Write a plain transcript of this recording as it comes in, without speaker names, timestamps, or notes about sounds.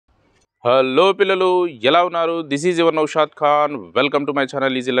Hello పిల్లలు ఎలా ఉన్నారు this is your Naushad Khan welcome to my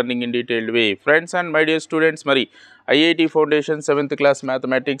channel easy learning in detailed way friends and my dear students మరి IIT foundation 7th class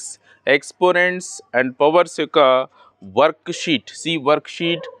mathematics exponents and powers యొక్క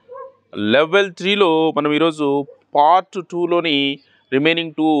worksheet level 3లో మనం ఈరోజు part 2లోని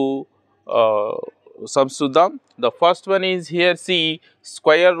remaining 2 sums చూద్దాం. The first one is here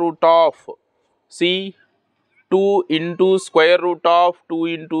square root of 2 into square root of 2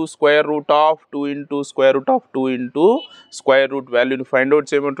 into square root of 2 into square root of 2 into square root value ని find out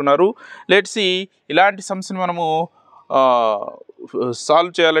చేయమంటున్నారు. Let's see ఇలాంటి sums ని మనము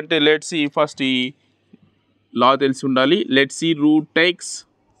solve చేయాలంటే let's see first ఈ లా తెలిసి ఉండాలి. Let's see root x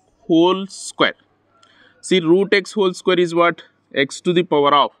whole square. Root x whole square is what? X to the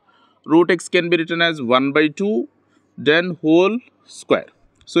power of root x can be written as 1/2 then whole square.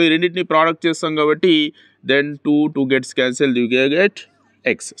 So ఈ రెండింటిని product చేస్తాం కాబట్టి then 2 gets cancelled, you get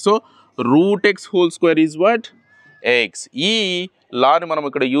x. So root x whole square is what? X. ఈ లాని మనం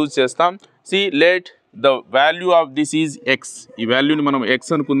ఇక్కడ use చేస్తాం. let the value of this is x. ఈ వాల్యూని మనం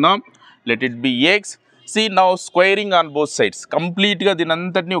x అనుకుందాం. let it be x. now squaring on both sides. కంప్లీట్గా దీని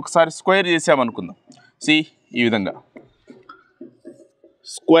అంతటిని ఒకసారి స్క్వేర్ చేసామనుకుందాం. ఈ విధంగా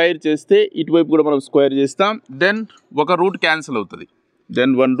స్క్వేర్ చేస్తే ఇటువైపు కూడా మనం స్క్వేర్ చేస్తాం. దెన్ ఒక రూట్ క్యాన్సిల్ అవుతుంది.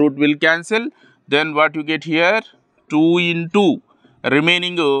 then one root will cancel. Then what you get here? 2 into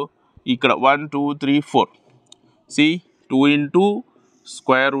remaining ikkada 1 2 3 4. 2 into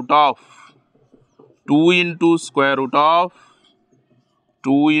square root of 2 into square root of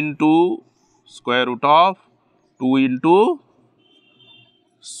 2 into square root of 2 into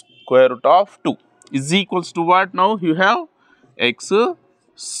square root of 2 is equals to what? Now you have x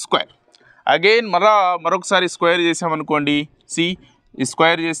square. Again మరొకసారి square చేసామనుకోండి. ఈ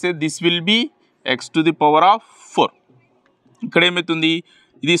square చేస్తే this will be x to the power of 4. ఇక్కడ ఏమవుతుంది?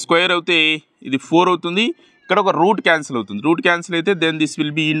 ఇది square అవుతే ఇది 4 అవుతుంది. ఇక్కడ ఒక రూట్ క్యాన్సిల్ అవుతుంది. రూట్ క్యాన్సిల్ అయితే then this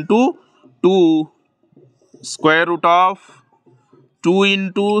will be into 2 square root of 2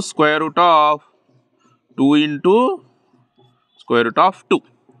 into square root of 2 into square root of 2.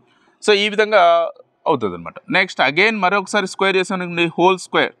 So ఈ విధంగా అవుతుంది అనమాట. నెక్స్ట్ అగైన్ మరొకసారి స్క్వేర్ చేసాను whole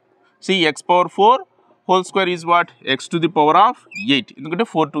square. x power 4 whole square is what? X to the power of 8. ఎందుకంటే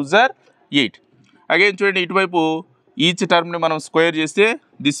 4 2s are 8. Again చూడండి ఇటువైపు each టర్మ్ని మనం స్క్వేర్ చేస్తే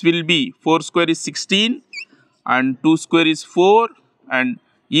this will be 4 square is 16 and 2 square is 4 and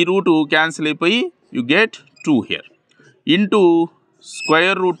ఈ రూటు క్యాన్సిల్ అయిపోయి you get 2 here into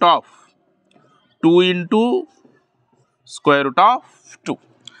square root of 2 into square root of 2.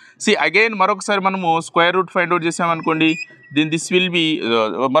 Again మరొకసారి మనము square root find out చేసామనుకోండి. Then this will be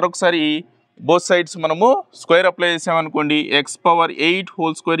మరొకసారి both sides మనము square apply చేసామనుకోండి. x power 8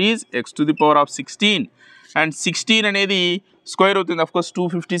 whole square is x to the power of 16 and 16 అనేది square అవుతుంది. Of course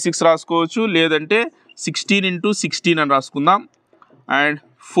 256 రాసుకోవచ్చు, లేదంటే 16 into 16 అని రాసుకుందాం. And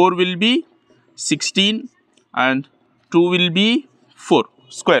 4 will be 16 and 2 will be 4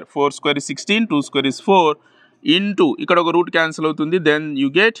 square. 4 square is 16, 2 square is 4 into ఇక్కడ ఒక రూట్ క్యాన్సిల్ అవుతుంది. Then you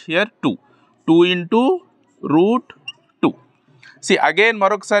get here 2 into root 2. Again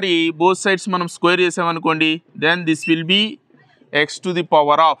మరొకసారి both sides మనం స్క్వేర్ చేసామనుకోండి. Then this will be x to the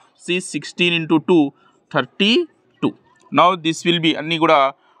power of 16 into 2 32. Now this will be అన్నీ కూడా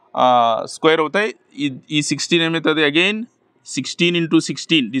square అవుతాయి. ఈ 16 ఏమవుతుంది? Again 16 into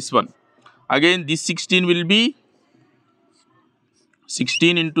 16 this one. Again this 16 will be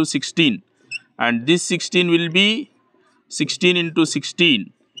 16 into 16 and this 16 will be 16 into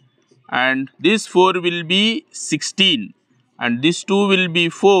 16 and this 4 will be 16 and this 2 will be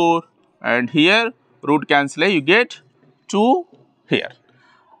 4 and here root cancel, you get 2 here.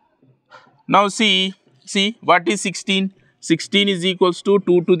 Now see what is 16? 16 is equals to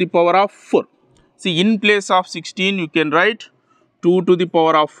 2 to the power of 4. In place of 16 you can write 2 to the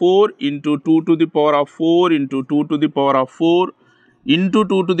power of 4 into 2 to the power of 4 into 2 to the power of 4 into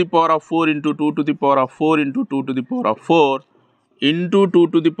 2 to the power of 4 into 2 to the power of 4 into 2 to the power of 4 into 2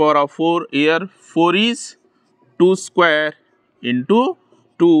 to the power of 4. Here 4 is 2 square into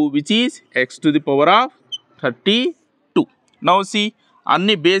 2 which is x to the power of 32. Now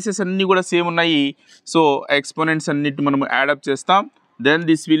అన్ని bases అన్నీ కూడా same ఉన్నాయి. So exponents అన్నిటి మనం add up చేస్తాం. Then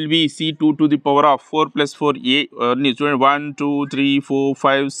this will be 2 to the power of 4 plus 4 అన్నీ చూడండి 1 2 3 4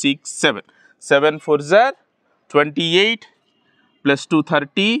 5 6 7 7 4s are 28 plus 2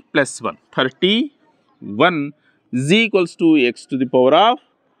 30 plus 1 31 is equals to x to the power of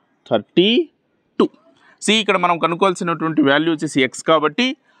 32. ఇక్కడ మనం కనుక్కోవాల్సినటువంటి వాల్యూ వచ్చేసి x కాబట్టి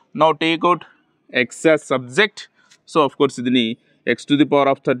now take out x as subject. So of course దీన్ని x to the power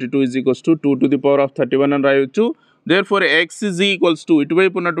of 32 is equals to 2 to the power of 31 అని రాయొచ్చు. Therefore x is equals to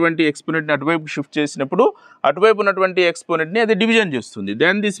ఇటువైపు ఉన్నటువంటి ఎక్స్పోనెంట్ని అటువైపు షిఫ్ట్ చేసినప్పుడు అటువైపు ఉన్నటువంటి ఎక్స్పోనెంట్ని అది డివిజన్ చేస్తుంది.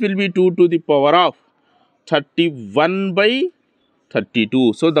 Then this will be 2 to the power of 31/32.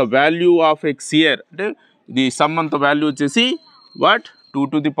 So the value of X here అంటే ఇది సమ్ అంత వాల్యూ వచ్చేసి what 2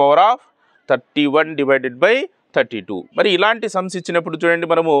 to the power of 31/32. మరి ఇలాంటి సమ్స్ ఇచ్చినప్పుడు చూడండి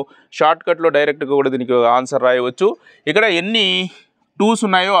మనము షార్ట్ కట్లో డైరెక్ట్గా కూడా దీనికి ఆన్సర్ రాయవచ్చు. ఇక్కడ ఎన్ని 2's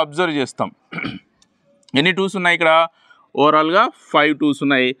ఉన్నాయో అబ్జర్వ్ చేస్తాం. ఎన్ని 2's ఉన్నాయి ఇక్కడ ఓవరాల్గా 5 2's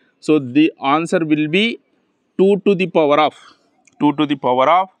ఉన్నాయి. So the answer will be 2 to the power of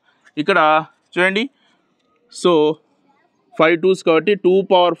ఇక్కడ చూడండి. సో 5 2's కాబట్టి 2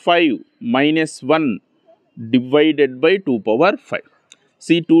 power 5 minus 1 divided by 2 power 5.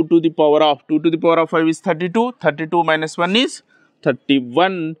 See 2 to the power of 5 is 32. 32 minus 1 is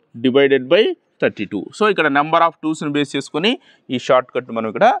 31 divided by 32. So ఇక్కడ నెంబర్ ఆఫ్ 2's ని base చేసుకొని ఈ short cut మనం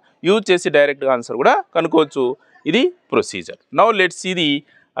ఇక్కడ use చేసి డైరెక్ట్గా ఆన్సర్ కూడా కనుక్కోవచ్చు. ఇది procedure. Now let's see the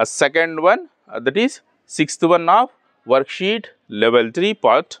second one, that is sixth one of worksheet level 3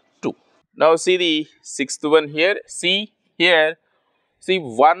 part 2. Now see the sixth one here. See here. See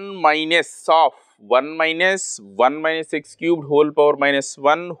 1 minus of 1 minus x cubed whole power minus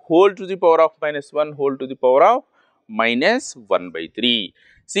 1 whole to the power of minus 1 whole to the power of minus 1/3.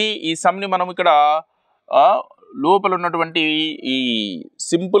 See ఈ సమ్ని మనం ఇక్కడ లోపల ఉన్నటువంటి ఈ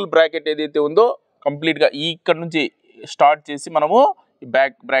simple bracket ఏదైతే ఉందో కంప్లీట్గా ఇక్కడ నుంచి స్టార్ట్ చేసి మనము ఈ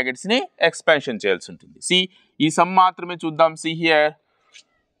బ్యాక్ బ్రాకెట్స్ని ఎక్స్పాన్షన్ చేయాల్సి ఉంటుంది. సి ఈ సమ్ మాత్రమే చూద్దాం. See here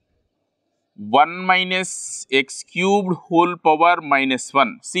 1 minus x cubed whole power minus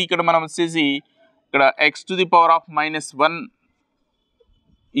 1. C ఇక్కడ మనం వచ్చేసి ఇక్కడ x to the power of minus 1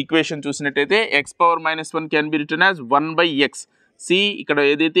 equation చూసినట్టయితే x power minus 1 can be written as 1/x. C ఇక్కడ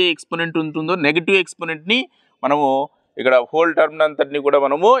ఏదైతే ఎక్స్పోనెంట్ ఉంటుందో నెగటివ్ ఎక్స్పోనెంట్ని మనము ఇక్కడ హోల్ టర్మ్ అంతటిని కూడా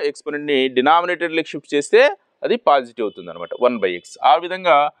మనము ఎక్స్పోనెంట్ని డినామినేటర్లోకి షిఫ్ట్ చేస్తే అది పాజిటివ్ అవుతుంది అనమాట 1/x. ఆ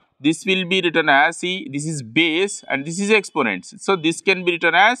విధంగా this will be return as, see this is base and this is exponents. So this can be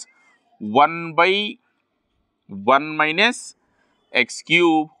return as 1/1 minus x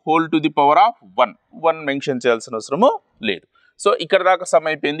cube whole to the power of 1 mention చేయాల్సిన అవసరము లేదు. So ఇక్కడ దాకా some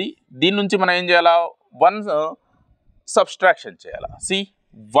అయిపోయింది. దీని నుంచి మనం ఏం చేయాలా, 1 సబ్స్ట్రాక్షన్ చేయాలా. C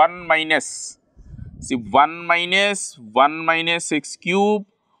 1 minus 1 minus x cube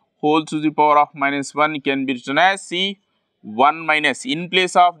whole to the power of minus 1 can be written as, see 1 minus, in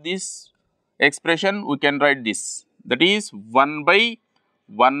place of this expression we can write this, that is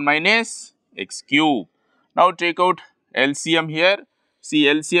 1/1 minus x cube. Now take out LCM here. See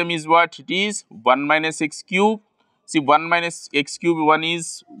LCM is what it is, 1 minus x cube. See 1 minus x cube 1 is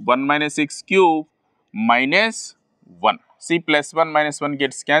 1 minus x cube minus 1. See plus 1 minus 1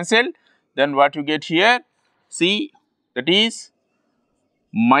 gets cancelled. Then what you get here, see that is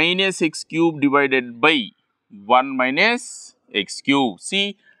minus x cube divided by 1 minus x cube. See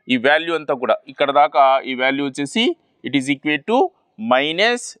ఈ value అంతా కూడా ఇక్కడ దాకా ఈ value వచ్చేసి it is equal to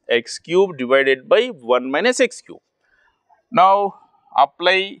minus x cube divided by 1 minus x cube. Now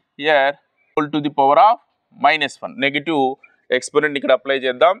apply here whole to the power of minus 1. Negative exponent ఇక్కడ apply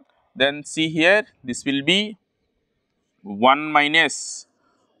చేద్దాం. Then see here this will be 1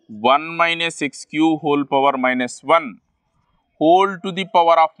 minus x cube whole power minus 1 whole to the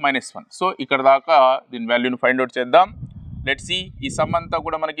power of minus 1. So ఇక్కడ దాకా దీని వాల్యూని find out చేద్దాం. Let's see ఈ some అంతా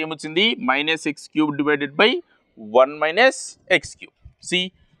కూడా మనకి ఏమొచ్చింది, minus x cube divided by 1 minus x cube. See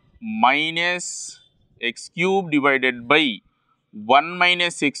minus x cube divided by 1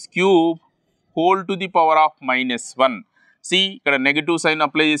 minus x cube whole to the power of minus 1. See ఇక్కడ నెగటివ్ సైన్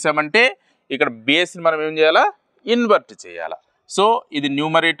అప్లై చేసామంటే ఇక్కడ బేస్ని మనం ఏం చేయాలా, ఇన్వర్ట్ చేయాలా. సో ఇది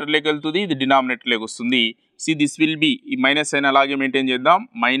న్యూమరేటర్లోకి వెళ్తుంది, ఇది డినామినేటర్లోకి వస్తుంది. సి దిస్ విల్ బి, ఈ మైనస్ సైన్ అలాగే మెయింటైన్ చేద్దాం,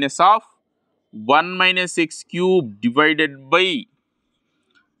 minus of 1 minus x cube divided by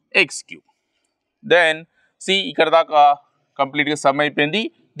x cube. Then see ఇక్కడ దాకా కంప్లీట్గా సమ్ అయిపోయింది.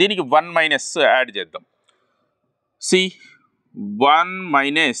 దీనికి 1 మైనస్ యాడ్ చేద్దాం. C 1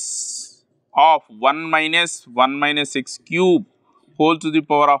 minus of 1 minus x cube whole to the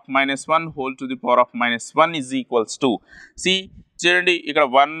power of minus 1 whole to the power of minus 1 is equals to, C చూడండి ఇక్కడ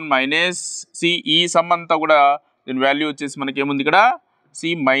 1 minus, C ఈ some అంతా కూడా దీని వాల్యూ వచ్చేసి మనకి ఏముంది ఇక్కడ, C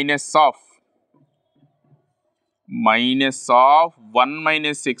minus of 1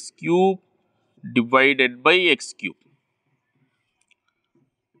 minus x cube divided by x cube.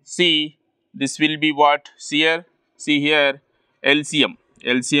 See this will be what, see here LCM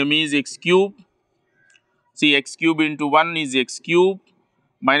is x cube. See x cube into 1 is x cube,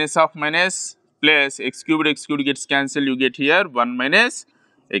 minus of minus plus x cubed gets cancelled, you get here 1 minus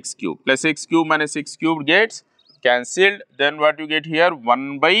x cube plus x cube minus x cubed gets cancelled. Then what you get here, 1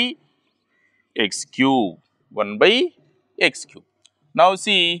 by x cube. 1 by x cube. Now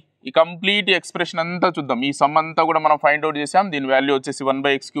see ఈ complete expression అంతా చూద్దాం. ఈ some అంతా కూడా మనం find out చేసాం. దీని value వచ్చేసి 1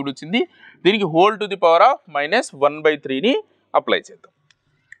 by x cube వచ్చింది. దీనికి whole to the power of minus 1 by 3ని apply చేద్దాం.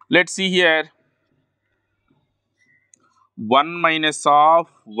 Let's see here 1 minus of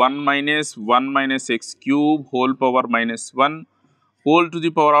 1 minus 1 minus x cube whole power minus 1 whole to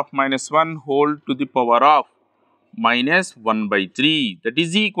the power of minus 1 whole to the power of minus 1 by 3, that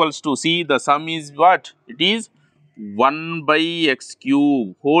is equals to, see the sum is what? It is 1 by x cube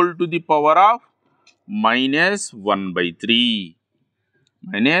whole to the power of minus 1 by 3,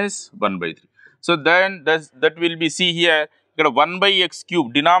 minus 1 by 3. So then that will be, see here, ఇక్కడ 1 by x cube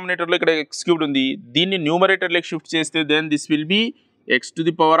డినామినేటర్లో ఇక్కడ x cubed ఉంది. దీన్ని న్యూమరేటర్లోకి shift చేస్తే then this will be x to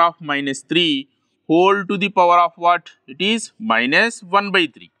the power of minus 3 whole to the power of what? It is minus 1 by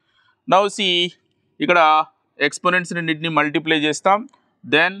 3. Now see ఇక్కడ exponents రెండింటిని multiply చేస్తాం.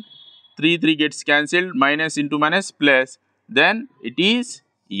 Then 3 gets cancelled, minus into minus plus, then it is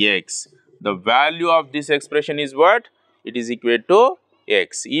X. The value of this expression is what? It is equal to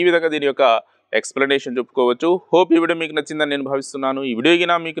X. ఈ విధంగా దీని యొక్క explanation చెప్పుకోవచ్చు. Hope ఈ video మీకు నచ్చిందని నేను భావిస్తున్నాను. ఈ వీడియో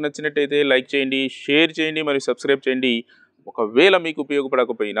గినా మీకు నచ్చినట్టయితే లైక్ చేయండి, షేర్ చేయండి మరియు సబ్స్క్రైబ్ చేయండి. ఒకవేళ మీకు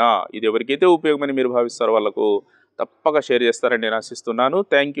ఉపయోగపడకపోయినా ఇది ఎవరికైతే ఉపయోగమని మీరు భావిస్తారో వాళ్ళకు తప్పక షేర్ చేస్తారని నేను ఆశిస్తున్నాను.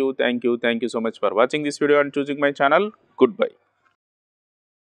 Thank you so much for watching this video and choosing my channel. Good bye.